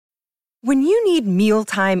When you need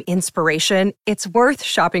mealtime inspiration, it's worth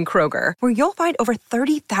shopping Kroger, where you'll find over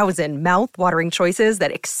 30,000 mouth-watering choices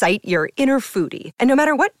that excite your inner foodie. And no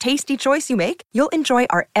matter what tasty choice you make, you'll enjoy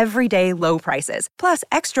our everyday low prices, plus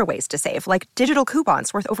extra ways to save, like digital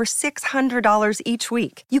coupons worth over $600 each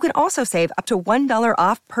week. You can also save up to $1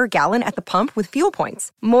 off per gallon at the pump with fuel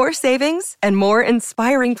points. More savings and more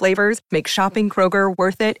inspiring flavors make shopping Kroger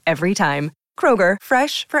worth it every time. Kroger,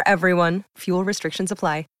 fresh for everyone. Fuel restrictions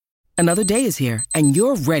apply. Another day is here, and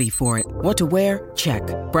you're ready for it. What to wear? Check.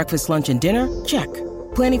 Breakfast, lunch, and dinner? Check.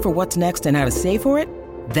 Planning for what's next and how to save for it?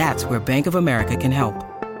 That's where Bank of America can help.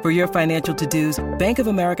 For your financial to-dos, Bank of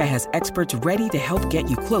America has experts ready to help get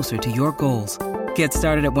you closer to your goals. Get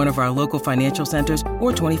started at one of our local financial centers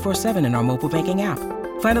or 24/7 in our mobile banking app.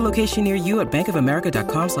 Find a location near you at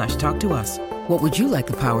bankofamerica.com/talktous. What would you like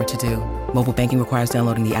the power to do? Mobile banking requires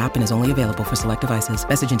downloading the app and is only available for select devices.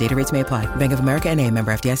 Message and data rates may apply. Bank of America N.A.,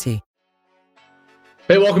 member FDIC.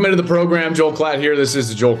 Hey, welcome into the program. Joel Klatt here. This is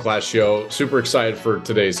the Joel Klatt Show. Super excited for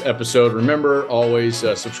today's episode. Remember, always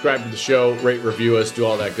subscribe to the show, rate, review us, do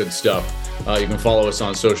all that good stuff. You can follow us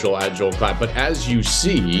on social at Joel Klatt. But as you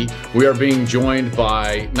see, we are being joined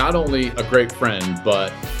by not only a great friend,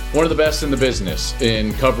 but one of the best in the business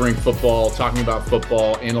in covering football, talking about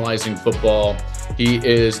football, analyzing football. He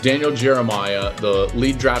is Daniel Jeremiah, the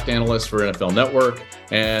lead draft analyst for NFL Network,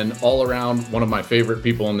 and all around one of my favorite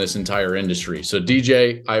people in this entire industry. So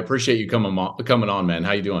DJ, I appreciate you coming on, man.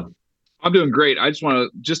 How you doing? I'm doing great. I just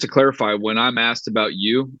want to clarify, when I'm asked about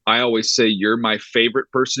you, I always say you're my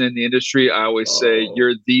favorite person in the industry. I always say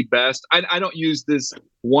you're the best. I don't use this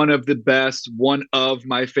one of the best, one of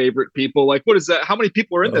my favorite people. Like, what is that? How many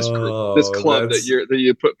people are in this group, this club that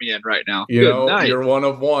you put me in right now? You're one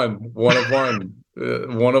of one, one of one,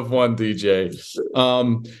 one of one, DJ.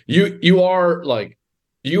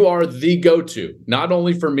 You are the go-to, not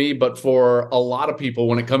only for me, but for a lot of people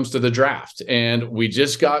when it comes to the draft. And we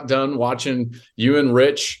just got done watching you and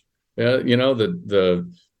Rich, the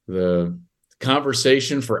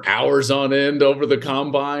conversation for hours on end over the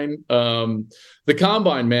combine. The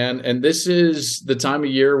combine, man. And this is the time of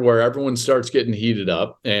year where everyone starts getting heated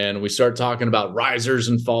up and we start talking about risers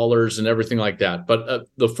and fallers and everything like that. But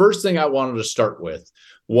the first thing I wanted to start with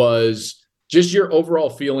was just your overall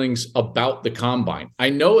feelings about the combine. I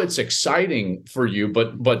know it's exciting for you,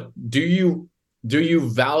 but do you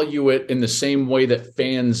value it in the same way that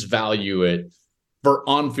fans value it for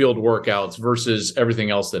on-field workouts versus everything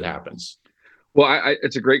else that happens? Well,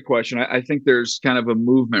 it's a great question. I think there's kind of a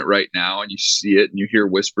movement right now, and you see it and you hear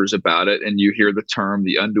whispers about it, and you hear the term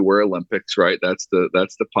the underwear Olympics, right? That's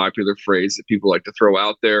the popular phrase that people like to throw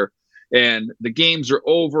out there. And the games are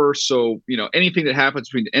over. So, anything that happens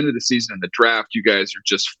between the end of the season and the draft, you guys are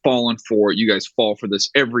just falling for it. You guys fall for this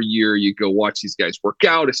every year. You go watch these guys work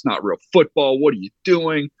out. It's not real football. What are you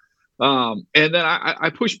doing? And then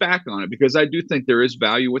I push back on it because I do think there is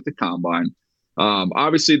value with the combine.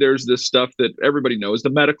 Obviously, there's this stuff that everybody knows. The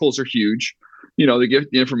medicals are huge. They get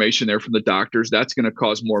the information there from the doctors. That's going to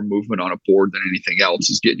cause more movement on a board than anything else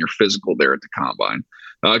is getting your physical there at the combine.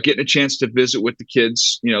 Getting a chance to visit with the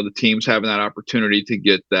kids, the teams having that opportunity to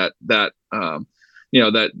get that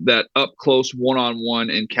up close one-on-one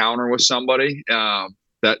encounter with somebody,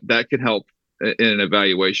 that can help in an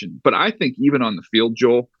evaluation. But I think even on the field,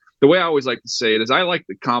 Joel, the way I always like to say it is I like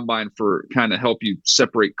the combine for kind of help you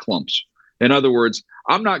separate clumps. In other words,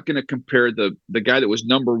 I'm not going to compare the guy that was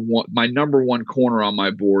my number one corner on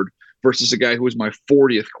my board versus a guy who was my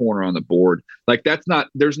 40th corner on the board. Like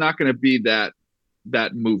there's not going to be that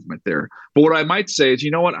movement there. But what I might say is,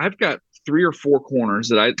 I've got 3 or 4 corners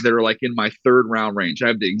that are like in my 3rd round range. I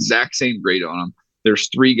have the exact same grade on them. There's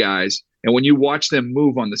 3 guys. And when you watch them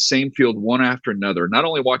move on the same field, one after another, not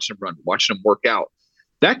only watch them run, but watch them work out,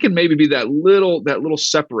 that can maybe be that little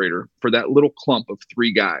separator for that little clump of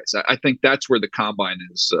 3 guys. I think that's where the combine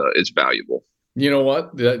is valuable. You know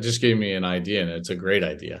what? That just gave me an idea, and it's a great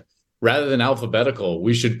idea. Rather than alphabetical,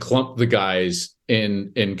 we should clump the guys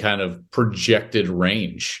in kind of projected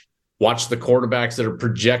range. Watch the quarterbacks that are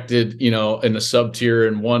projected, in the sub tier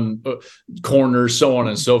in one corner, so on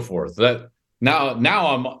and so forth. That now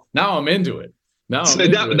I'm into it.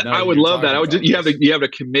 I would love that. You have a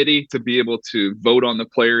committee to be able to vote on the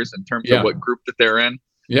players in terms of what group that they're in.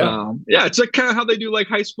 Yeah. It's like kind of how they do like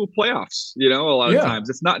high school playoffs, a lot of times.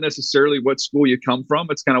 It's not necessarily what school you come from.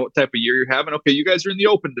 It's kind of what type of year you're having. Okay, you guys are in the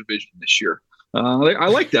open division this year. I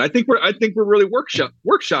like that. I think we're really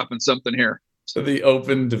workshopping something here. So the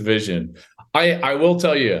open division. I will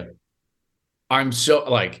tell you, I'm so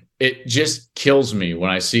it just kills me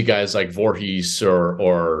when I see guys like Voorhees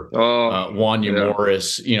or Wanya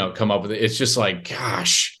Morris, come up with it. It's just like,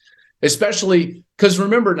 gosh, especially because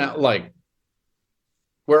remember now, like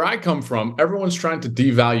where I come from, everyone's trying to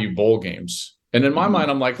devalue bowl games. And in my mind,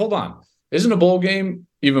 I'm like, hold on, isn't a bowl game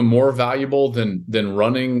even more valuable than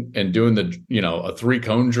running and doing the, a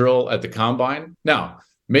 3-cone drill at the combine? Now,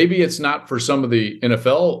 maybe it's not for some of the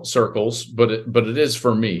NFL circles, but it is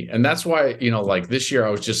for me. And that's why, like this year I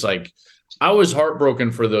was just like, I was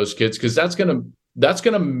heartbroken for those kids because that's going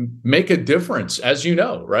to make a difference, as you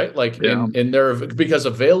know, right? Like in their, because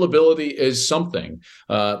availability is something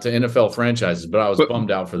to NFL franchises, but I was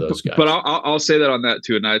bummed out for those guys. But I'll say that on that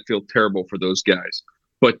too. And I feel terrible for those guys,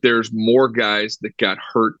 but there's more guys that got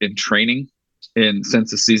hurt in training and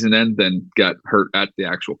since the season end than got hurt at the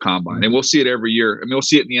actual combine. And we'll see it every year. I mean, we'll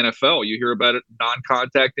see it in the NFL. You hear about it,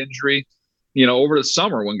 non-contact injury, over the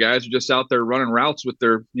summer when guys are just out there running routes with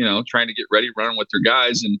their, trying to get ready, running with their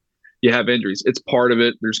guys, and you have injuries. It's part of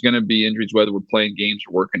it. There's going to be injuries, whether we're playing games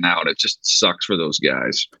or working out. It just sucks for those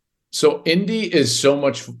guys. So Indy is so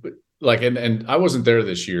much like, and I wasn't there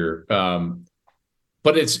this year,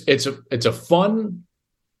 but it's a fun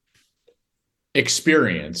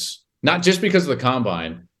experience, not just because of the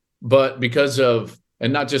combine, but because of,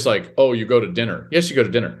 and not just like, oh, you go to dinner. Yes, you go to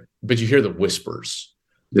dinner, but you hear the whispers.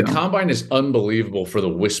 The combine is unbelievable for the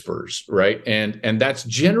whispers, right? And that's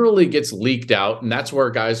generally gets leaked out, and that's where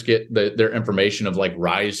guys get their information of like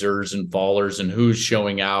risers and fallers and who's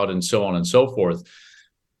showing out and so on and so forth.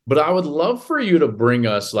 But I would love for you to bring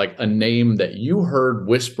us like a name that you heard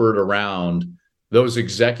whispered around those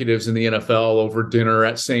executives in the NFL over dinner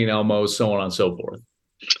at St. Elmo's, so on and so forth.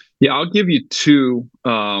 Yeah, I'll give you two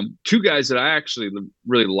guys that I actually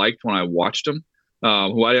really liked when I watched them.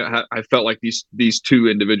 Who I felt like these two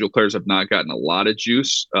individual players have not gotten a lot of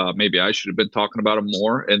juice. Maybe I should have been talking about them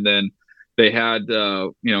more. And then they had,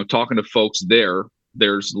 talking to folks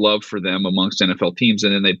there's love for them amongst NFL teams.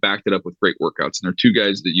 And then they backed it up with great workouts. And they're two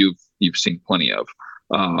guys that you've seen plenty of.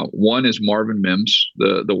 One is Marvin Mims,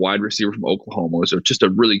 the wide receiver from Oklahoma. Is just a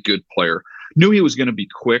really good player. Knew he was going to be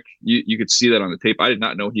quick. You could see that on the tape. I did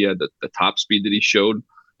not know he had the top speed that he showed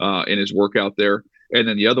in his workout there. And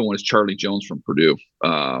then the other one is Charlie Jones from Purdue,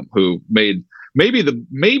 who made maybe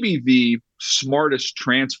the smartest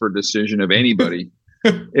transfer decision of anybody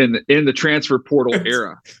in the transfer portal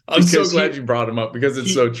era. I'm so glad you brought him up because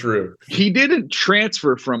it's so true. He didn't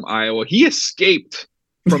transfer from Iowa. He escaped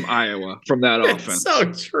from Iowa from that offense.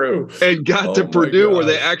 So true. And got to Purdue where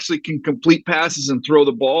they actually can complete passes and throw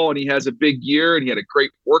the ball. And he has a big year and he had a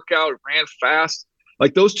great workout, ran fast.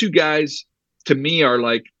 Like those two guys to me are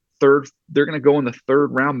like, they're going to go in the 3rd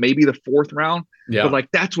round, maybe the 4th round. Yeah. But like,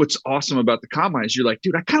 that's what's awesome about the combine is you're like,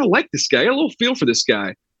 dude, I kind of like this guy. I got a little feel for this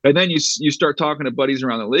guy. And then you start talking to buddies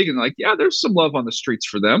around the league and like, yeah, there's some love on the streets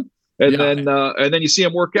for them. And then you see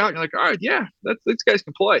them work out and you're like, all right, yeah, these guys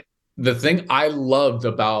can play. The thing I loved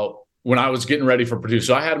about when I was getting ready for Purdue,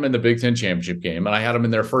 so I had them in the Big Ten championship game and I had them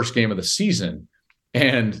in their first game of the season.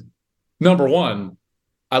 And number one,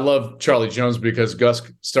 I love Charlie Jones because Gus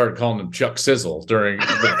started calling him Chuck Sizzle during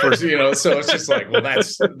the first, so it's just like, well,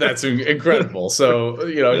 that's incredible. So,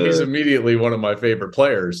 he's immediately one of my favorite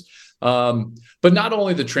players. But not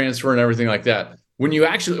only the transfer and everything like that,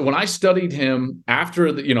 when I studied him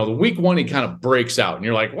after the week one, he kind of breaks out and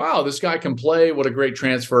you're like, wow, this guy can play. What a great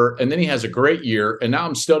transfer. And then he has a great year. And now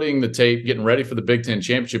I'm studying the tape, getting ready for the Big Ten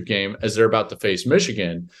championship game as they're about to face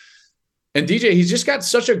Michigan. And DJ, he's just got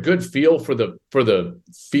such a good feel for the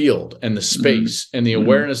field and the space and the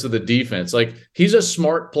awareness of the defense. Like he's a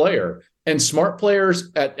smart player, and smart players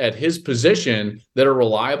at his position that are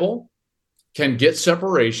reliable can get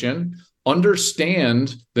separation,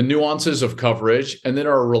 understand the nuances of coverage, and then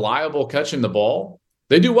are reliable catching the ball.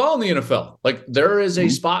 They do well in the NFL. Like there is a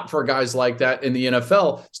spot for guys like that in the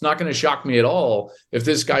NFL. It's not going to shock me at all if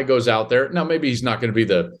this guy goes out there. Now, maybe he's not going to be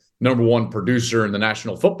the number one producer in the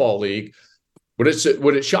National Football League. Would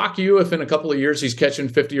it shock you if in a couple of years he's catching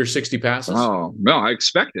 50 or 60 passes? Oh, no, I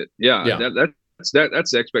expect it. Yeah. That's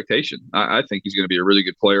the expectation. I think he's going to be a really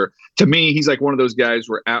good player. To me, he's like one of those guys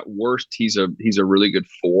where at worst he's a really good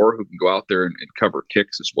 4 who can go out there and cover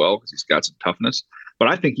kicks as well because he's got some toughness. But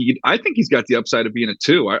I think he's got the upside of being a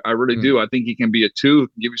 2. I really do. I think he can be a 2 who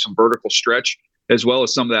can give you some vertical stretch as well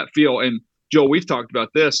as some of that feel. And Joe, we've talked about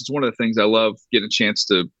this. It's one of the things I love getting a chance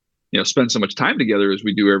to spend so much time together as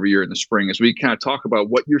we do every year in the spring, as we kind of talk about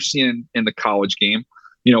what you're seeing in the college game,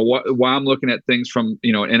 why I'm looking at things from,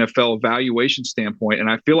 an NFL evaluation standpoint. And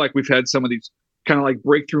I feel like we've had some of these kind of like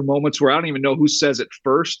breakthrough moments where I don't even know who says it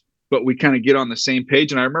first, but we kind of get on the same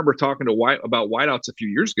page. And I remember talking to about wideouts a few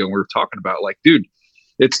years ago, and we were talking about like, dude,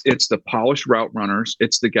 it's the polished route runners.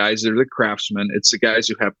 It's the guys that are the craftsmen. It's the guys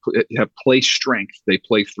who have play strength. They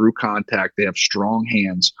play through contact. They have strong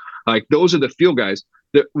hands. Like those are the field guys.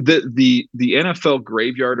 The NFL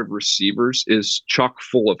graveyard of receivers is chock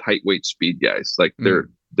full of height, weight, speed guys. Like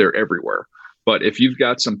they're everywhere. But if you've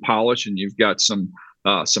got some polish and you've got some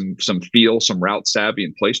feel, some route savvy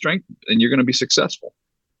and play strength, then you're going to be successful.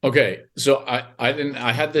 Okay, so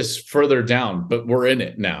I had this further down, but we're in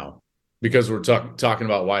it now because we're talking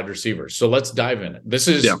about wide receivers. So let's dive in it. This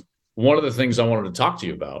is one of the things I wanted to talk to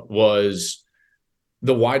you about was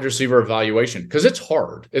the wide receiver evaluation, because it's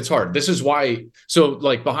hard. It's hard. This is why. So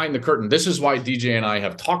like behind the curtain, this is why DJ and I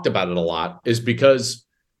have talked about it a lot, is because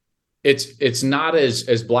it's not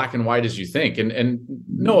as black and white as you think, and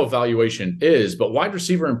no evaluation is, but wide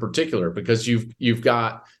receiver in particular, because you've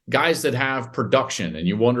got guys that have production and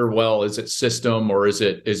you wonder, well, is it system or is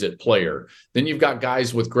it player? Then you've got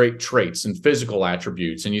guys with great traits and physical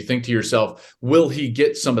attributes, and you think to yourself, will he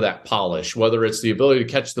get some of that polish, whether it's the ability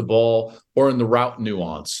to catch the ball or in the route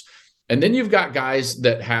nuance? And then you've got guys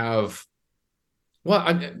that have,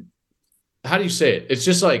 well, how do you say it? It's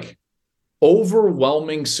just like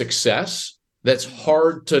overwhelming success that's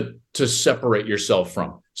hard to separate yourself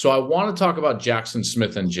from. So I want to talk about Jaxon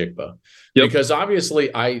Smith-Njigba, because obviously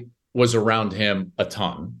I was around him a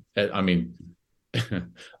ton. I mean,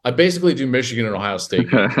 I basically do Michigan and Ohio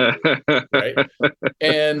State, right?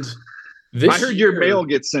 And I heard your mail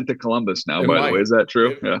gets sent to Columbus now, by the way. Is that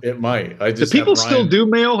true? It might. Do people still do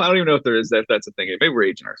mail? I don't even know if that's a thing. Maybe we're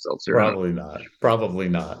aging ourselves here. Probably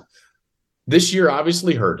not. This year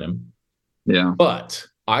obviously hurt him. Yeah. But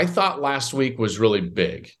I thought last week was really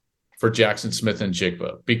big for Jaxon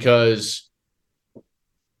Smith-Njigba, because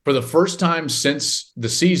for the first time since the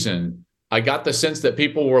season, I got the sense that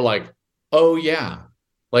people were like, oh, yeah,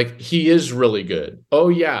 like he is really good. Oh,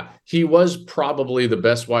 yeah, he was probably the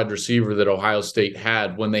best wide receiver that Ohio State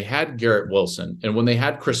had when they had Garrett Wilson and when they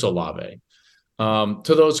had Chris Olave. To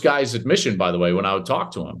those guys' admission, by the way, when I would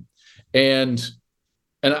talk to him. And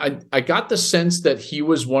I got the sense that he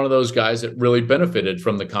was one of those guys that really benefited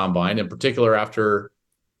from the combine, in particular after,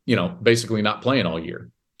 basically not playing all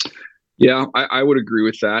year. Yeah, I would agree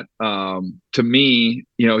with that. To me,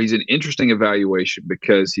 he's an interesting evaluation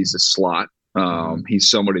because he's a slot.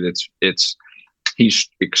 He's somebody he's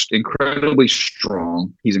incredibly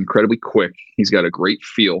strong. He's incredibly quick. He's got a great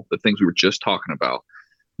feel, the things we were just talking about.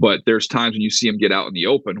 But there's times when you see him get out in the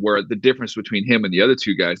open where the difference between him and the other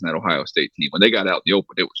two guys in that Ohio State team, when they got out in the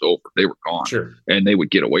open, it was over. They were gone. Sure. And they would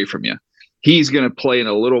get away from you. He's going to play in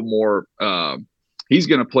a little more he's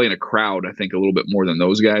going to play in a crowd, I think, a little bit more than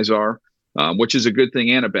those guys are, which is a good thing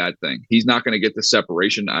and a bad thing. He's not going to get the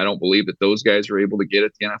separation I don't believe that those guys are able to get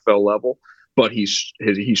at the NFL level, but he's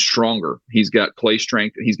stronger. He's got play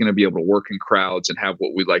strength, and he's going to be able to work in crowds and have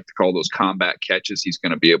what we like to call those combat catches. He's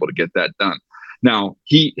going to be able to get that done. Now,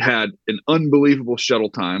 he had an unbelievable shuttle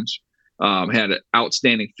times, had an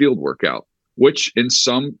outstanding field workout, which in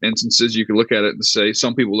some instances you can look at it and say,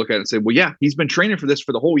 some people look at it and say, well, yeah, he's been training for this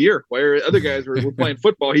for the whole year. Where other guys were playing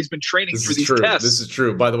football, he's been training for these tests. This is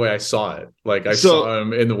true. By the way, I saw it. I saw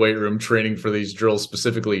him in the weight room training for these drills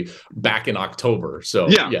specifically back in October. So,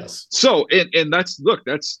 yeah. Yes. So, and that's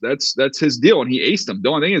his deal. And he aced them. The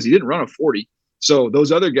only thing is he didn't run a 40. So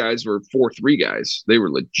those other guys were 4.3 guys. They were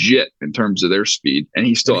legit in terms of their speed, and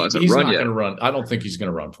he still hasn't run yet. I don't think he's going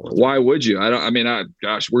to run 4.3. Why would you? We're going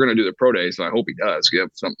to do the pro day, so I hope he does. We have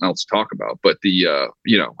something else to talk about. But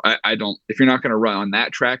I don't. If you're not going to run on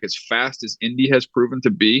that track as fast as Indy has proven to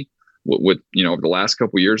be, with over the last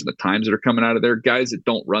couple of years and the times that are coming out of there, guys that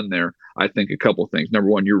don't run there, I think a couple of things. Number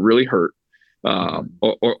one, you're really hurt.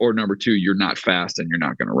 Or number two, you're not fast and you're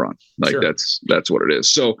not going to run. Sure. That's what it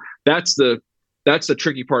is. So that's the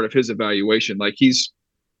tricky part of his evaluation. Like he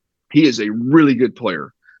is a really good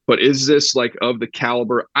player, but is this like of the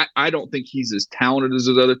caliber? I don't think he's as talented as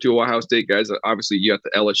those other two Ohio State guys. Obviously you got the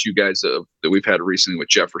LSU guys that we've had recently with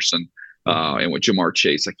Jefferson and with Jamar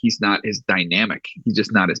Chase. Like he's not as dynamic. He's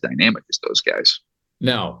just not as dynamic as those guys.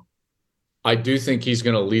 Now, I do think he's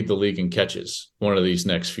going to lead the league in catches one of these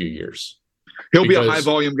next few years. He'll be a high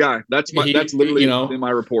volume guy. That's literally in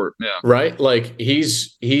my report. Yeah. Right. Like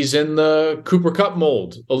he's in the Cooper Kupp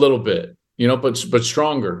mold a little bit, but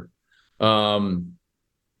stronger. I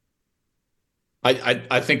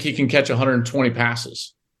think he can catch 120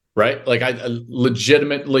 passes. Right. Like I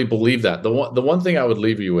legitimately believe that. The one thing I would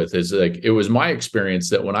leave you with is like, it was my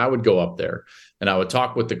experience that when I would go up there and I would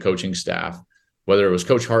talk with the coaching staff, whether it was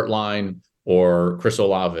Coach Hartline or Chris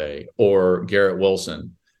Olave or Garrett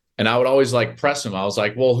Wilson, and I would always press him. I was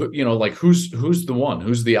like, well, who's the one?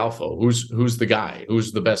 Who's the alpha? Who's the guy?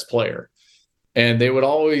 Who's the best player? And they would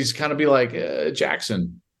always kind of be like,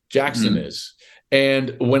 Jackson is.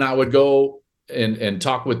 And when I would go and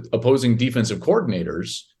talk with opposing defensive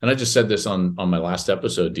coordinators, and I just said this on my last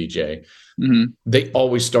episode, DJ, they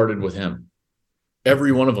always started with him.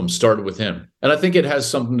 Every one of them started with him. And I think it has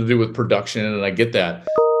something to do with production, and I get that.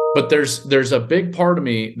 But there's a big part of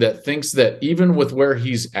me that thinks that even with where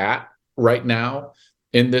he's at right now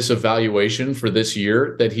in this evaluation for this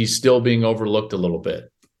year, that he's still being overlooked a little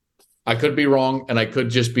bit. I could be wrong, and I could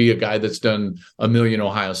just be a guy that's done a million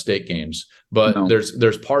Ohio State games. But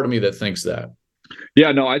there's part of me that thinks that.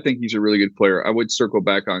 Yeah, no, I think he's a really good player. I would circle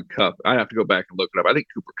back on Kupp. I'd have to go back and look it up. I think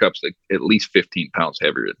Cooper Kupp's like at least 15 pounds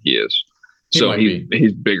heavier than he is. So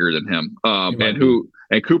he's bigger than him.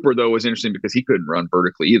 And Cooper, though, was interesting because he couldn't run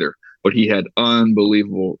vertically either. But he had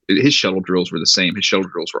unbelievable – his shuttle drills were the same. His shuttle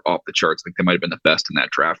drills were off the charts. I think they might have been the best in that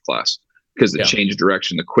draft class because the change of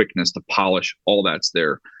direction, the quickness, the polish, all that's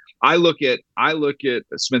there. I look at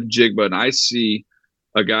Smith-Njigba, and I see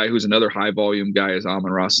a guy who's another high-volume guy is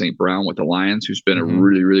Amon-Ra St. Brown with the Lions, who's been a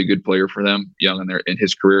really, really good player for them. Young in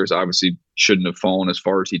his career, obviously shouldn't have fallen as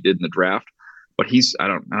far as he did in the draft. But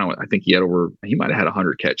I think he might have had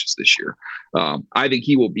 100 catches this year. I think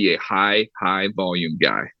he will be a high volume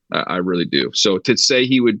guy. I really do. So I think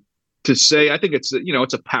it's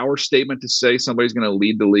it's a power statement to say somebody's going to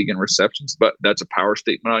lead the league in receptions, but that's a power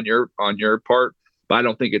statement on your part. But I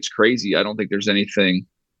don't think it's crazy. I don't think there's anything.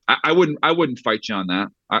 I wouldn't fight you on that.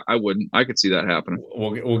 I wouldn't. I could see that happening.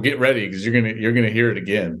 We'll get ready because you're gonna hear it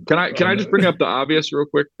again. Can I just bring up the obvious real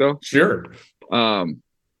quick though? Sure.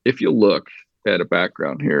 If you look at a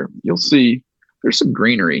background here, you'll see there's some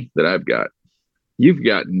greenery that I've got. You've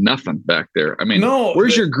got nothing back there. I mean,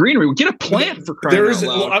 where's your greenery? Get a plant for crying out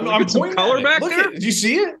loud. I'm pointing color back there. Did you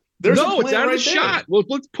see it? It's out of the shot. Well,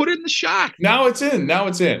 let's put it in the shot. Now it's in.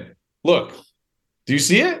 Look, do you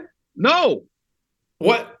see it? No.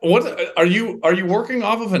 What are you working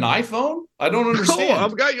off of an iPhone? I don't understand. No,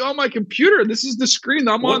 I've got you on my computer. This is the screen.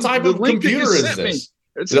 I'm on. What type of computer is this?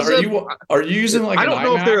 Are you using like an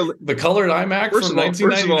iMac, the colored iMac from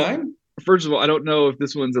 1999? First of all, I don't know if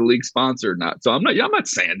this one's a league sponsor or not. So I'm not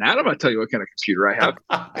saying that. I'm not telling you what kind of computer I have.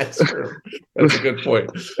 That's true. That's a good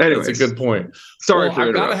point. Anyways, that's a good point. Sorry for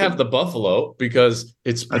I've got to have the Buffalo because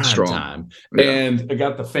it's prime time. Yeah. And I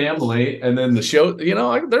got the family and then the show.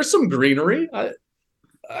 There's some greenery. I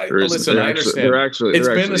understand. It's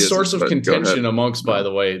been a source of contention amongst, by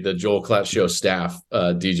the way, the Joel Klatt Show staff,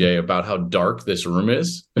 DJ, about how dark this room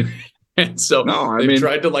is. And so they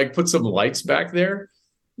tried to put some lights back there.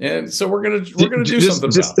 And so we're gonna do something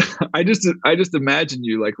about it. I just imagine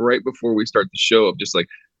you right before we start the show of just like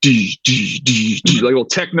little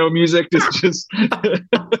techno music, just a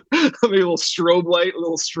little strobe light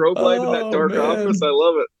in that dark office. I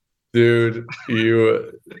love it. Dude,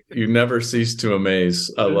 you never cease to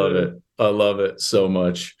amaze. I love it. I love it so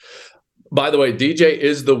much. By the way, DJ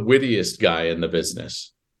is the wittiest guy in the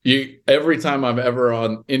business. Every time I'm ever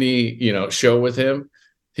on any show with him,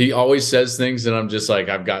 he always says things and I'm just like,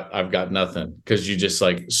 I've got nothing, because you just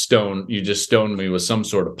stone me with some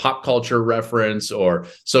sort of pop culture reference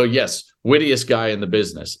so yes, wittiest guy in the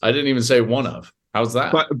business. I didn't even say one of. How's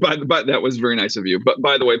that? But that was very nice of you. But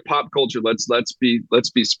by the way, pop culture, let's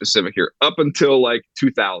be specific here. Up until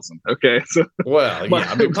 2000, okay? So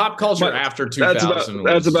pop culture after 2000.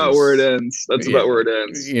 That's about where it ends. About where it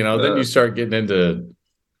ends. Then you start getting into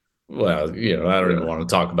I don't even want to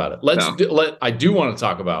talk about it. I do want to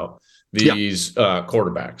talk about these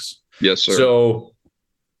quarterbacks. Yes, sir. So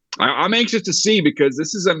I'm anxious to see, because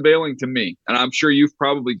this is unveiling to me, and I'm sure you've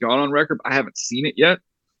probably gone on record. I haven't seen it yet.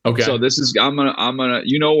 Okay. So I'm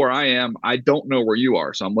gonna where I am. I don't know where you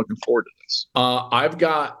are, so I'm looking forward to this. I've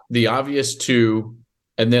got the obvious two,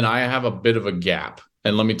 and then I have a bit of a gap,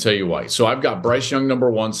 and let me tell you why. So I've got Bryce Young number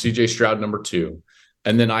 1, CJ Stroud number 2,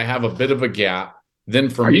 and then I have a bit of a gap. Then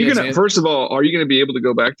first of all, are you gonna be able to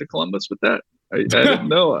go back to Columbus with that? I didn't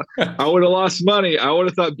know. I would have lost money. I would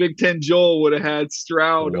have thought Big Ten Joel would have had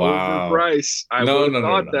Stroud over Bryce. I would have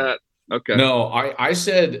thought that. Okay. No, I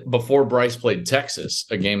said before Bryce played Texas,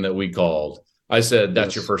 a game that we called, I said,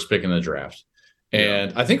 that's your first pick in the draft.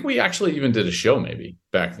 And I think we actually even did a show maybe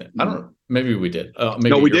back then. I don't know. Maybe we did.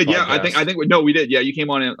 No, we did. Yeah, I think we did. Yeah, you came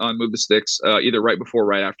on Move the Sticks either right before or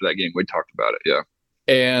right after that game. We talked about it. Yeah.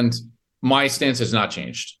 And my stance has not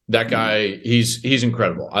changed. That guy, he's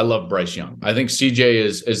incredible. I love Bryce Young. I think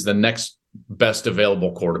CJ is the next best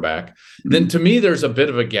available quarterback. Then to me, there's a bit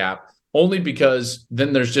of a gap, only because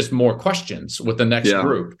then there's just more questions with the next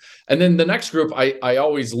group. And then the next group, I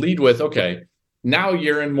always lead with, okay, now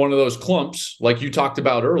you're in one of those clumps like you talked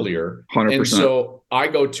about earlier. 100%. And so I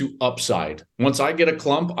go to upside. Once I get a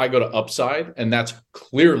clump, I go to upside, and that's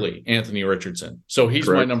clearly Anthony Richardson. So he's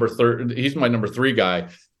my number 3 guy.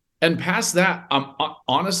 And past that, I'm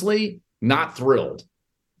honestly not thrilled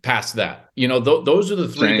past that. Those are the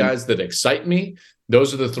three guys that excite me.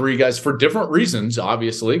 Those are the three guys for different reasons,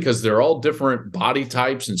 obviously, because they're all different body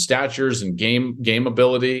types and statures and game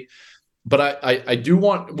ability. But I do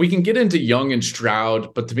want, we can get into Young and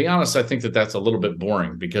Stroud, but to be honest, I think that that's a little bit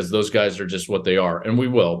boring because those guys are just what they are, and we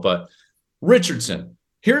will. But Richardson,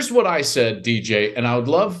 here's what I said, DJ, and I would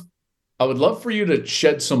love for you to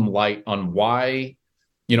shed some light on why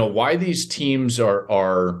these teams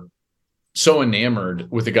are so enamored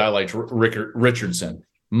with a guy like Richardson.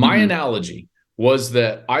 My analogy was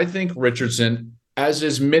that I think Richardson, as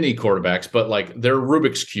is many quarterbacks, but like they're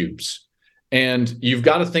Rubik's Cubes. And you've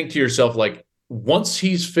got to think to yourself, like, once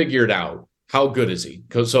he's figured out, how good is he?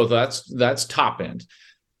 So that's top end.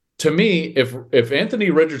 To me, if Anthony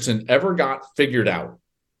Richardson ever got figured out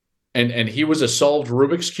and he was a solved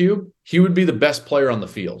Rubik's Cube, he would be the best player on the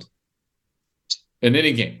field in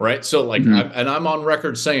any game, right? So like, I'm on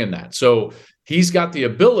record saying that. So he's got the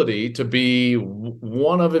ability to be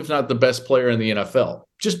one of, if not the best player in the NFL,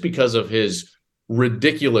 just because of his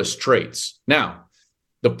ridiculous traits. Now,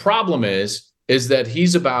 the problem is that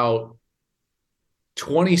he's about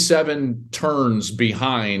 27 turns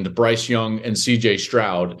behind Bryce Young and CJ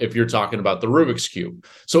Stroud if you're talking about the Rubik's Cube.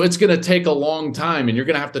 So it's going to take a long time, and you're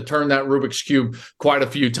going to have to turn that Rubik's Cube quite a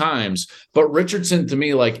few times. But Richardson, to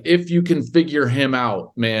me, like, if you can figure him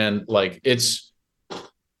out, man, like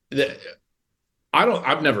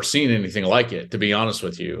I've never seen anything like it, to be honest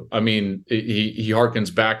with you. I mean, he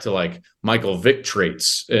harkens back to like Michael Vick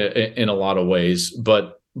traits in a lot of ways,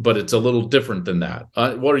 but it's a little different than that.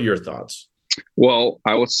 What are your thoughts? Well,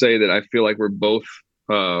 I will say that I feel like we're both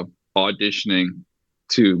auditioning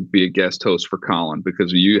to be a guest host for Colin,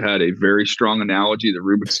 because you had a very strong analogy. The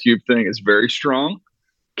Rubik's Cube thing is very strong.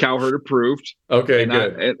 Cowherd approved. Okay,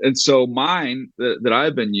 good. And so mine that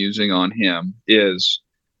I've been using on him is,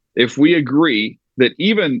 if we agree that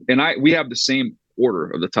we have the same order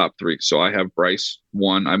of the top three. So I have Bryce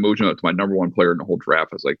 1. I moved him up to my number 1 player in the whole draft.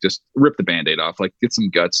 I was like, just rip the Band-Aid off, like get some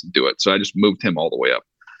guts and do it. So I just moved him all the way up.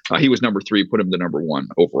 He was number 3, put him to number 1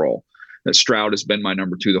 overall. Stroud has been my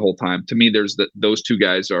number 2 the whole time. To me, those two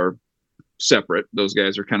guys are separate. Those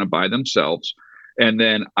guys are kind of by themselves. And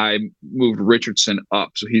then I moved Richardson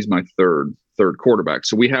up, so he's my third quarterback.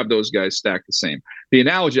 So we have those guys stacked the same. The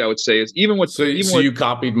analogy I would say is so you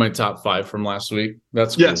copied my top 5 from last week.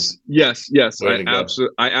 That's cool. Yes. I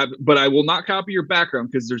absolutely. But I will not copy your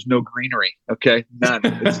background because there's no greenery. Okay, none.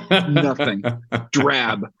 It's nothing.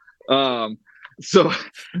 Drab.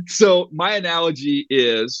 So my analogy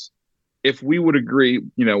is, if we would agree,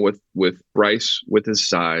 with Bryce with his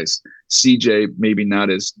size, CJ maybe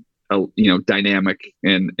not as dynamic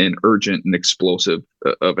and urgent and explosive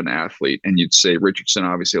of an athlete, and you'd say Richardson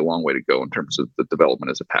obviously a long way to go in terms of the development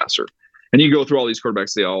as a passer. And you go through all these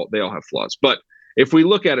quarterbacks, they all have flaws. But if we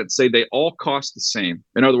look at it and say they all cost the same,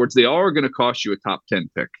 in other words, they all are going to cost you a top 10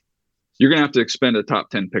 pick. You're going to have to expend a top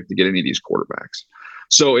 10 pick to get any of these quarterbacks.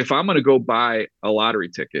 So if I'm going to go buy a lottery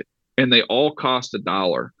ticket and they all cost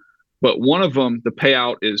 $1, but one of them, the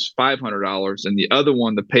payout is $500, and the other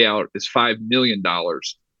one, the payout is $5 million,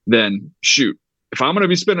 then shoot. If I'm going to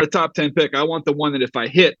be spending a top 10 pick, I want the one that if I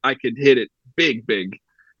hit, I could hit it big.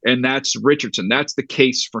 And that's Richardson. That's the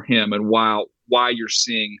case for him, and why you're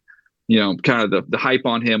seeing, kind of the hype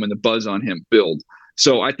on him and the buzz on him build.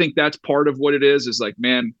 So I think that's part of what it is like,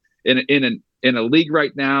 man, in a league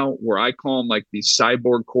right now where I call them like these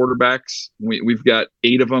cyborg quarterbacks, we've got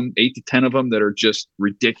 8 to 10 of them that are just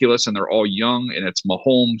ridiculous, and they're all young, and it's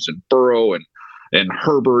Mahomes and Burrow and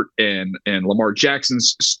Herbert and Lamar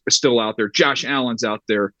Jackson's still out there. Josh Allen's out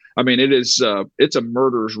there. I mean, it's a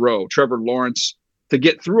murderer's row. Trevor Lawrence. To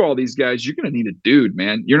get through all these guys, you're going to need a dude,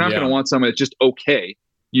 man. You're not going to want someone that's just okay.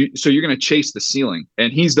 So you're going to chase the ceiling,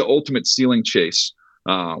 and he's the ultimate ceiling chase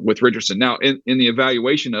with Richardson. Now, in the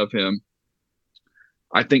evaluation of him,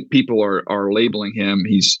 I think people are labeling him.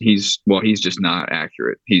 He's just not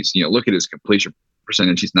accurate. He's, look at his completion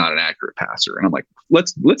percentage. He's not an accurate passer. And I'm like,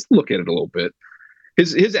 let's look at it a little bit.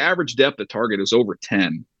 His average depth of target is over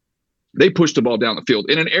 10. They pushed the ball down the field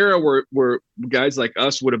in an era where guys like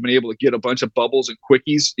us would have been able to get a bunch of bubbles and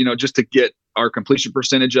quickies, just to get our completion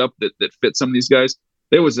percentage up that fit some of these guys.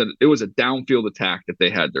 It was a downfield attack that they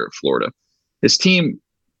had there at Florida. His team,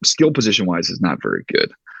 skill position wise, is not very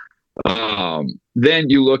good. Then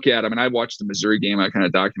you look at him, and I watched the Missouri game. I kind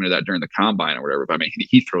of documented that during the combine or whatever. But I mean,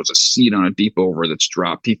 he throws a seed on a deep over that's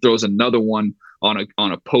dropped. He throws another one on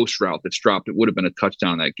a post route that's dropped. It would have been a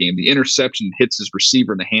touchdown in that game. The interception hits his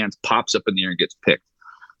receiver in the hands, pops up in the air, and gets picked.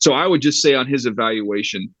 So I would just say on his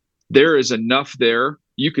evaluation, there is enough there.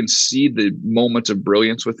 you can see the moments of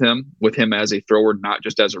brilliance with him as a thrower, not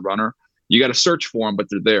just as a runner. You got to search for them, but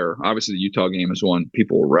they're there. Obviously, the Utah game is one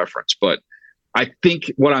people will reference. But I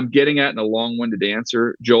think what I'm getting at in a long-winded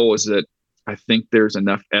answer, Joel, is that I think there's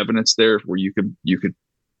enough evidence there where you could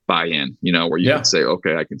buy in, where you could say,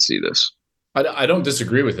 okay, I can see this. I don't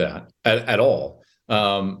disagree with that at all.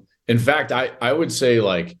 In fact, I would say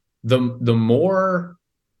like the more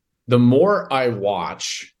I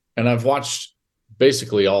watch, and I've watched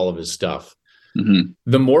basically all of his stuff,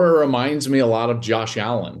 the more it reminds me a lot of Josh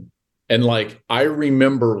Allen. And like, I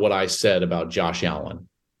remember what I said about Josh Allen,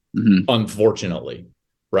 unfortunately,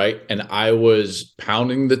 right? And I was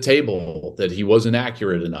pounding the table that he wasn't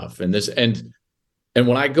accurate enough. And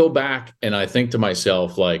when I go back and I think to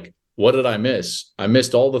myself, like, what did I miss? I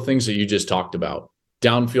missed all the things that you just talked about.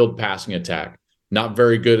 Downfield passing attack, not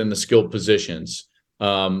very good in the skilled positions.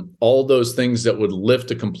 All those things that would lift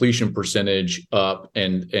a completion percentage up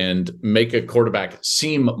and make a quarterback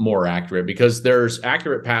seem more accurate, because there's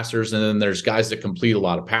accurate passers and then there's guys that complete a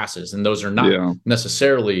lot of passes, and those are not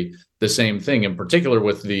necessarily the same thing, in particular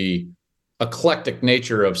with the eclectic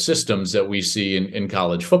nature of systems that we see in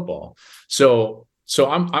college football. So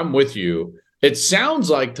I'm with you. It sounds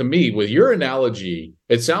like to me, with your analogy,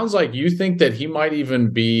 it sounds like you think that he might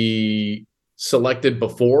even be selected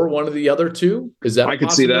before one of the other two. Is that I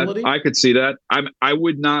could see that? I could see that. I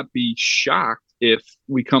would not be shocked if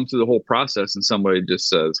we come through the whole process and somebody just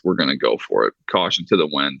says, we're going to go for it, caution to the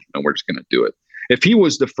wind, and we're just going to do it. If he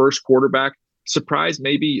was the first quarterback, surprise,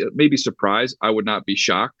 maybe surprise, I would not be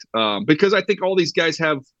shocked, because I think all these guys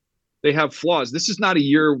have flaws. This is not a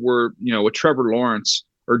year where, with Trevor Lawrence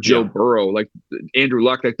or Joe Burrow, like Andrew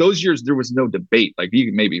Luck, like those years, there was no debate. Like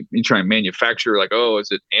you try and manufacture like, oh, is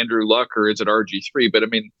it Andrew Luck or is it RG3? But I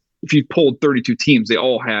mean, if you pulled 32 teams, they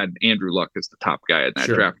all had Andrew Luck as the top guy in that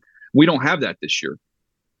draft. We don't have that this year.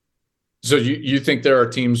 So you think there are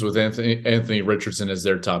teams with Anthony Richardson as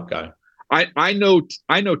their top guy? I know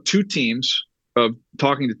two teams, of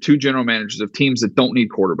talking to two general managers of teams that don't need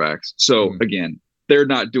quarterbacks. So again, they're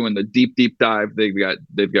not doing the deep dive. They've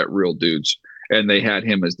got real dudes. And they had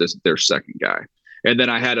him as their second guy. And then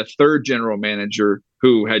I had a third general manager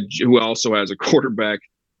who also has a quarterback,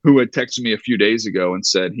 who had texted me a few days ago and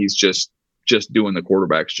said he's just doing the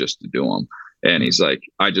quarterbacks just to do them. And he's like,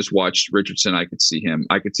 I just watched Richardson. I could see him.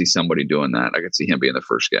 I could see somebody doing that. I could see him being the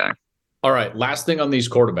first guy. All right. Last thing on these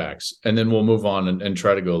quarterbacks, and then we'll move on and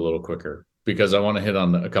try to go a little quicker, because I want to hit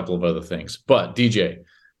on a couple of other things. But DJ,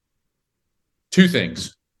 two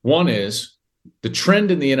things. One is, the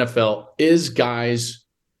trend in the NFL is guys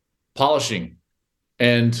polishing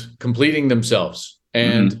and completing themselves.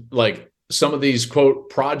 And like some of these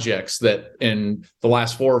quote projects that in the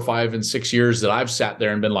last 4 or 5 and 6 years that I've sat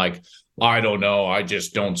there and been like, I don't know, I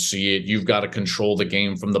just don't see it. You've got to control the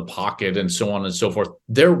game from the pocket and so on and so forth.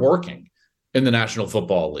 They're working in the National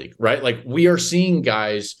Football League, right? Like we are seeing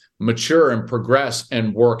guys mature and progress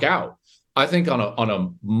and work out, I think on a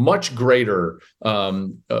much greater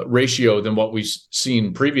ratio than what we've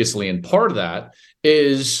seen previously. And part of that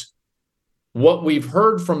is what we've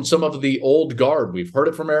heard from some of the old guard. We've heard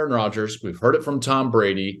it from Aaron Rodgers. We've heard it from Tom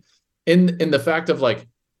Brady in the fact of like,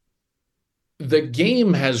 the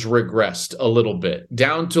game has regressed a little bit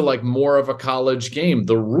down to like more of a college game.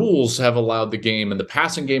 The rules have allowed the game, and the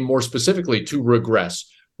passing game more specifically, to regress,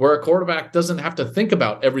 where a quarterback doesn't have to think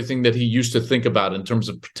about everything that he used to think about in terms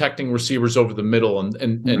of protecting receivers over the middle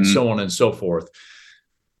and so on and so forth.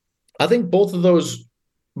 I think both of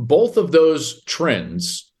those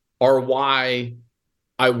trends are why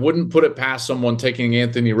I wouldn't put it past someone taking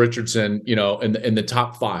Anthony Richardson, in the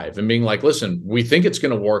top 5 and being like, listen, we think it's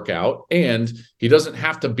going to work out, and he doesn't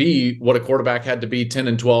have to be what a quarterback had to be 10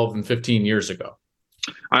 and 12 and 15 years ago.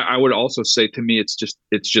 I would also say, to me, it's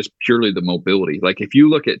just purely the mobility. Like if you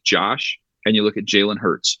look at Josh and you look at Jalen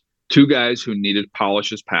Hurts, two guys who needed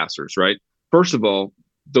polish as passers, right? First of all,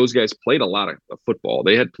 those guys played a lot of football.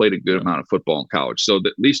 They had played a good amount of football in college. So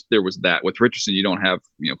at least there was that. With Richardson, you don't have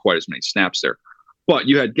quite as many snaps there. But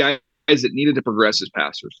you had guys that needed to progress as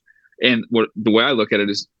passers. And the way I look at it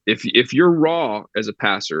is, if you're raw as a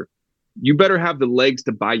passer, you better have the legs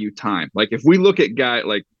to buy you time. Like if we look at guy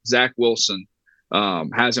like Zach Wilson,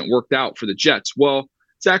 hasn't worked out for the Jets. Well,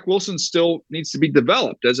 Zach Wilson still needs to be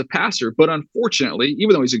developed as a passer, but unfortunately,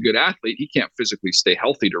 even though he's a good athlete, he can't physically stay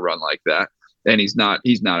healthy to run like that, and he's not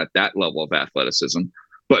at that level of athleticism.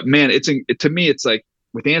 But man, to me, it's like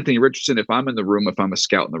with Anthony Richardson. If I'm in the room, if I'm a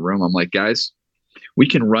scout in the room, I'm like, guys, we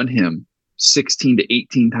can run him 16 to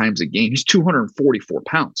 18 times a game. He's 244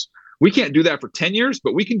 pounds. We can't do that for 10 years,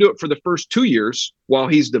 but we can do it for the first 2 years while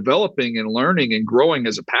he's developing and learning and growing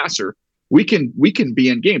as a passer. we can be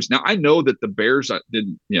in games. Now, I know that the Bears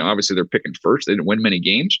didn't, obviously they're picking first. They didn't win many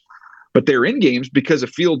games, but they're in games because of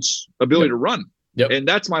Fields' ability to run. Yep. And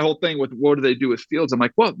that's my whole thing with what do they do with Fields? I'm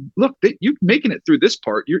like, well, look, you're making it through this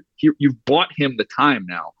part. You've bought him the time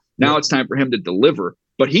now. Now it's time for him to deliver.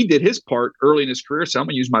 But he did his part early in his career, so I'm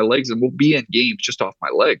going to use my legs, and we'll be in games just off my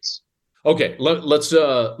legs. Okay, let's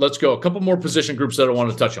go. A couple more position groups that I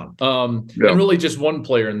want to touch on. And really just one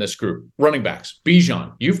player in this group, running backs.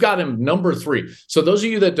 Bijan, you've got him number 3. So those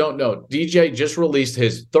of you that don't know, DJ just released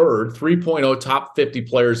his third 3.0 top 50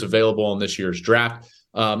 players available in this year's draft.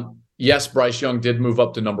 Yes, Bryce Young did move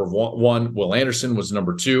up to number 1. Will Anderson was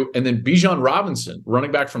number 2. And then Bijan Robinson,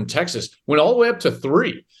 running back from Texas, went all the way up to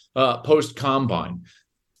 3 post-combine.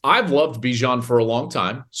 I've loved Bijan for a long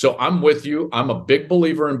time, so I'm with you. I'm a big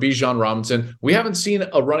believer in Bijan Robinson. We haven't seen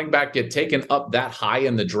a running back get taken up that high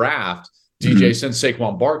in the draft, DJ, since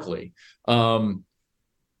Saquon Barkley.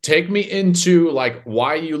 Take me into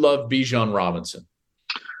why you love Bijan Robinson.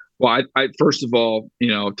 Well, I first of all,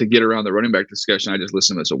 to get around the running back discussion, I just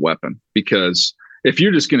listen as a weapon, because if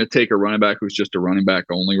you're just going to take a running back who's just a running back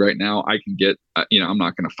only right now, I can get, I'm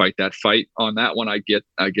not going to fight that fight on that one. I get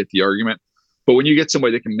the argument. But when you get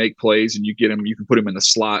somebody that can make plays and you get him, you can put him in the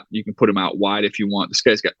slot, you can put him out wide if you want. This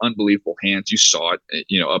guy's got unbelievable hands. You saw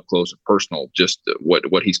it, up close and personal, just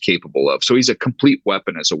what he's capable of. So he's a complete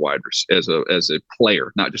weapon as a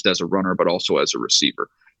player, not just as a runner, but also as a receiver.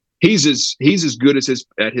 He's as good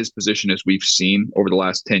at his position as we've seen over the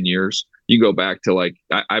last 10 years. You go back to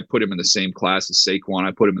I put him in the same class as Saquon.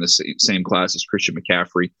 I put him in the same class as Christian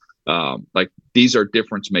McCaffrey. These are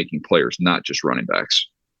difference-making players, not just running backs.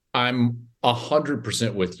 I'm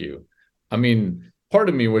 100% with you. I mean, part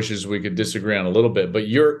of me wishes we could disagree on a little bit, but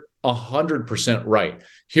you're 100% right.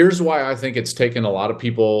 Here's why I think it's taken a lot of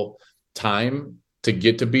people time to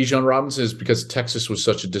get to Bijan Robinson, is because Texas was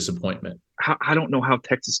such a disappointment. I don't know how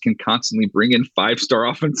Texas can constantly bring in 5-star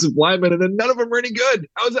offensive linemen and then none of them are any good.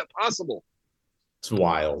 How is that possible? It's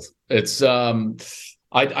wild. It's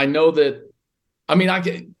I know that. I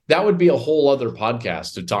mean, that would be a whole other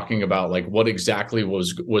podcast of talking about what exactly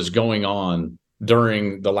was going on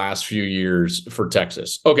during the last few years for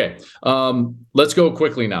Texas. Okay, let's go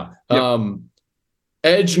quickly now. Yep.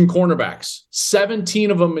 Edge and cornerbacks,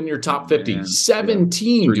 17 of them in your top 50. Man,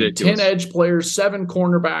 17, dude, 10 edge players, 7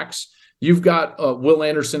 cornerbacks. You've got Will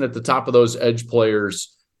Anderson at the top of those edge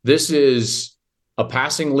players. This is a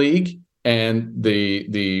passing league. And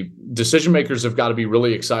the decision makers have got to be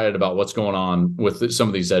really excited about what's going on with some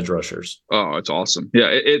of these edge rushers. Oh, it's awesome. Yeah,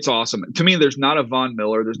 it's awesome. To me, there's not a Von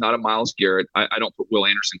Miller. There's not a Myles Garrett. I don't put Will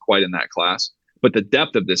Anderson quite in that class. But the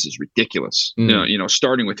depth of this is ridiculous,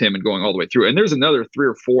 starting with him and going all the way through. And there's another 3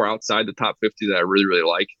 or 4 outside the top 50 that I really, really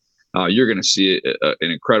like. You're going to see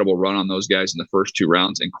an incredible run on those guys in the first 2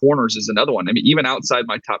 rounds. And corners is another one. I mean, even outside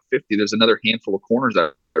my top 50, there's another handful of corners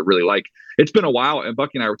that I really like. It's been a while, and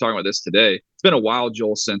Bucky and I were talking about this today. It's been a while,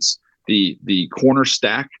 Joel, since the corner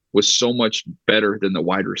stack was so much better than the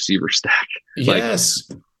wide receiver stack. Yes.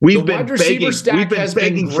 We've been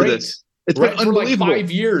begging for this. It's been unbelievable. For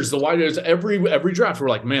 5 years, the wide is every draft. We're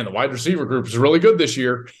like, man, the wide receiver group is really good this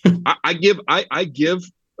year. I give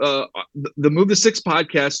the Move the Six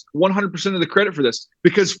podcast 100% of the credit for this,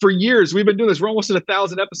 because for years we've been doing this. We're almost at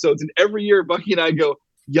 1,000 episodes, and every year Bucky and I go,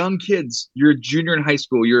 young kids, you're a junior in high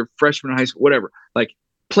school, you're a freshman in high school, whatever,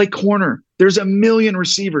 play corner. There's a million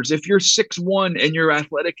receivers. If you're 6'1" and you're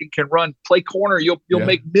athletic and can run, play corner. You'll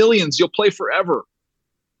make millions. You'll play forever.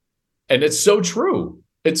 And it's so true.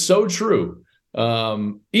 It's so true.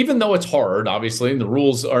 Even though it's hard, obviously, and the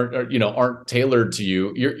rules aren't tailored to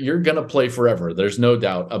you, you're going to play forever. There's no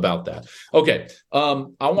doubt about that. Okay.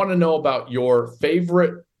 I want to know about your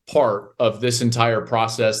favorite part of this entire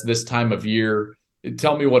process, this time of year.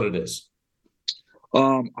 Tell me what it is.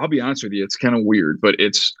 I'll be honest with you. It's kind of weird, but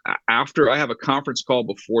it's after I have a conference call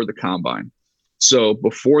before the combine. So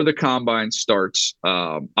before the combine starts,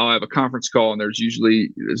 I'll have a conference call, and there's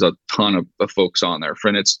a ton of folks on there.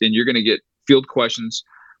 And you're going to get field questions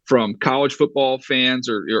from college football fans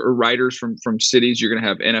or writers from cities. You're going to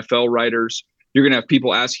have NFL writers. You're going to have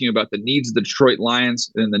people asking you about the needs of the Detroit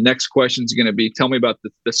Lions. And the next question is going to be, tell me about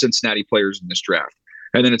the Cincinnati players in this draft.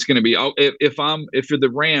 And then it's going to be, if you're the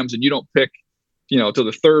Rams and you don't pick, till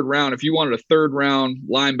the 3rd round, if you wanted a 3rd round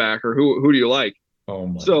linebacker, who do you like? Oh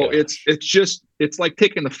my so gosh. it's like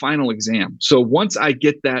taking the final exam. So once I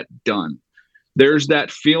get that done, there's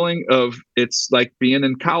that feeling of, it's like being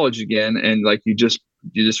in college again, and you just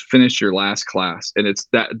finished your last class, and it's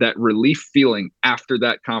that relief feeling after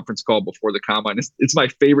that conference call before the combine. It's my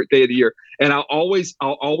favorite day of the year, and I'll always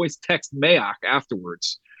text Mayock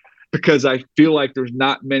afterwards because I feel like there's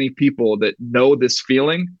not many people that know this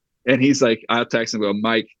feeling. And he's like, I'll text him, go,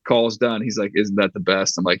 Mike, call's done. He's like, isn't that the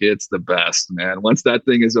best? I'm like, it's the best, man. Once that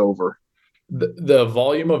thing is over. The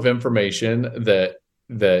volume of information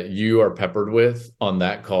that you are peppered with on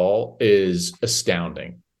that call is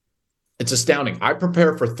astounding. It's astounding. I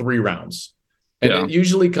prepare for 3 rounds, and it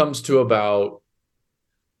usually comes to about,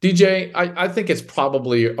 DJ, I think it's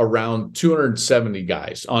probably around 270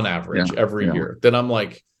 guys on average every year that I'm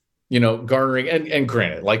like, garnering, and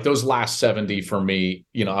granted, like those last 70 for me,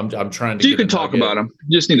 I'm trying to. You can talk about them.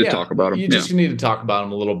 You just need to talk about them. You just need to talk about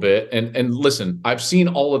them a little bit. And listen, I've seen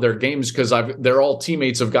all of their games because they're all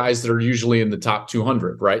teammates of guys that are usually in the top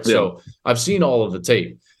 200, right? Yeah. So I've seen all of the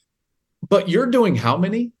tape. But you're doing how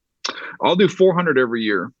many? I'll do 400 every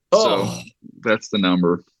year. Oh. So that's the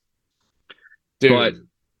number. Dude.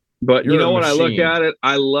 But you know, when I look at it,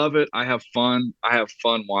 I love it. I have fun.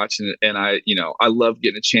 Watching it. And I love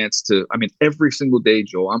getting a chance to, every single day,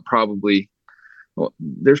 Joel,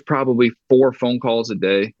 there's probably 4 phone calls a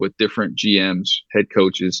day with different GMs, head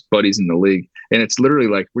coaches, buddies in the league. And it's literally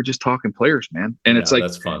like, we're just talking players, man. And it's like,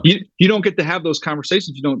 that's fun. You don't get to have those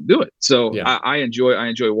conversations. You don't do it. So I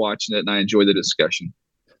enjoy watching it, and I enjoy the discussion.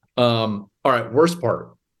 All right. Worst part.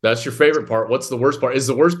 That's your favorite part. What's the worst part? Is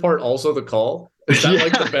the worst part also the call? Is that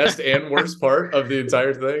like the best and worst part of the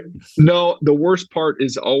entire thing? No, the worst part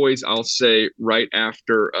is always, I'll say, right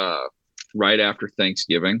after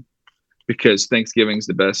Thanksgiving, because Thanksgiving's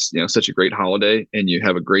the best, such a great holiday, and you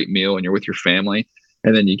have a great meal and you're with your family,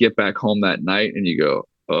 and then you get back home that night and you go,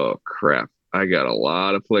 oh crap, I got a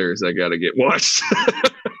lot of players I got to get watched.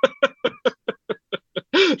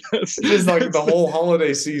 It's just like the whole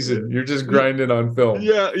holiday season. You're just grinding on film.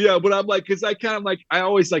 Yeah. But I'm like, because I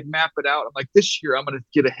always like map it out. I'm like, this year I'm going to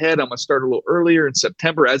get ahead. I'm going to start a little earlier in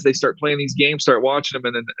September as they start playing these games, start watching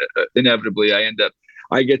them. And then inevitably I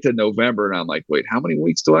get to November and I'm like, wait, how many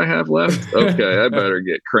weeks do I have left? Okay, I better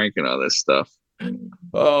get cranking on this stuff.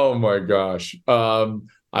 Oh my gosh.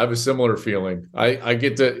 I have a similar feeling.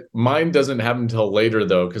 Mine doesn't happen until later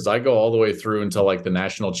though, because I go all the way through until like the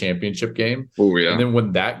national championship game. Oh yeah. And then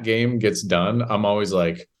when that game gets done, I'm always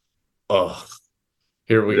like, oh,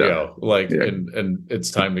 here we go. And it's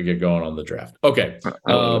time to get going on the draft. Okay.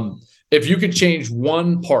 If you could change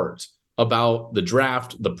one part about the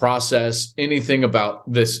draft, the process, anything about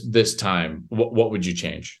this time, what would you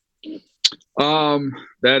change?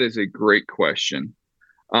 That is a great question.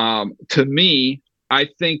 To me, I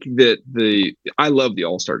think that I love the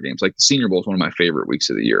All-Star games. Like the Senior Bowl is one of my favorite weeks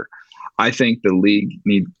of the year. I think the league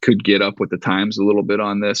could get up with the times a little bit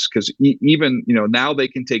on this, because even, now they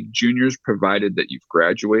can take juniors provided that you've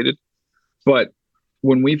graduated. But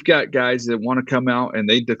when we've got guys that want to come out and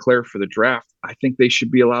they declare for the draft, I think they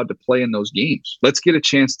should be allowed to play in those games. Let's get a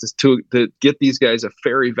chance to get these guys a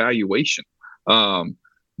fair evaluation.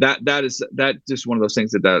 That just one of those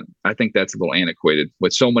things that I think that's a little antiquated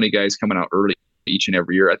with so many guys coming out early each and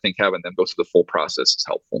every year. I think having them go through the full process is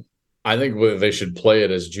helpful. I think they should play it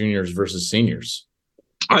as juniors versus seniors.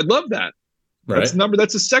 I'd love that. Right.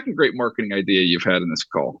 That's a second great marketing idea you've had in this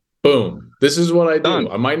call. Boom. This is what I do.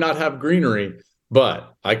 I might not have greenery,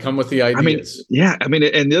 but I come with the ideas. And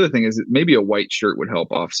the other thing is that maybe a white shirt would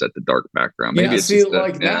help offset the dark background. Maybe it's just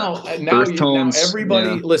now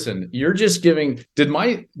everybody listen, you're just giving, did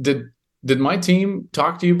my team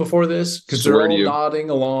talk to you before this? Because they're all nodding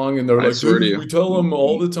along and they're like, we tell them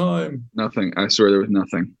all the time. Nothing. I swear there was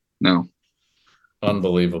nothing. No.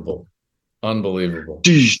 Unbelievable. Oh,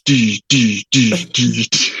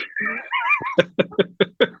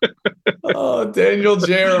 Daniel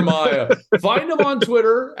Jeremiah. Find him on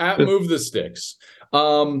Twitter at Move the Sticks.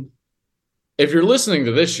 If you're listening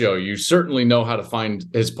to this show, you certainly know how to find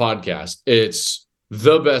his podcast. It's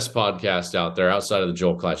the best podcast out there outside of the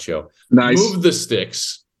Joel Klatt Show. Nice. Move the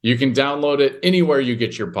Sticks. You can download it anywhere you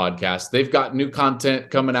get your podcast. They've got new content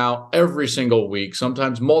coming out every single week,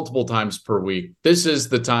 sometimes multiple times per week. This is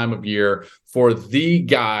the time of year for the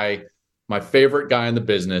guy, my favorite guy in the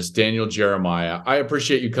business, Daniel Jeremiah. I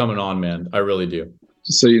appreciate you coming on, man. I really do.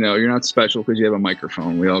 So you're not special because you have a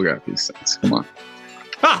microphone. We all got these things. Come on.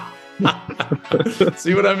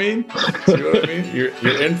 See what I mean?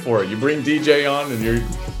 You're in for it. You bring DJ on and you're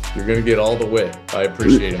going to get all the wit. I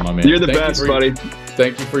appreciate it, my man. You're the best, buddy.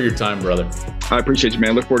 Thank you for your time, brother. I appreciate you,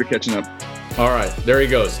 man. Look forward to catching up. All right. There he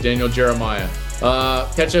goes. Daniel Jeremiah.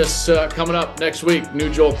 Catch us coming up next week.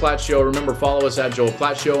 New Joel Klatt Show. Remember, follow us at Joel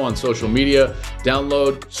Klatt Show on social media.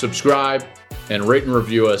 Download, subscribe, and rate and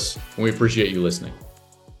review us. And we appreciate you listening.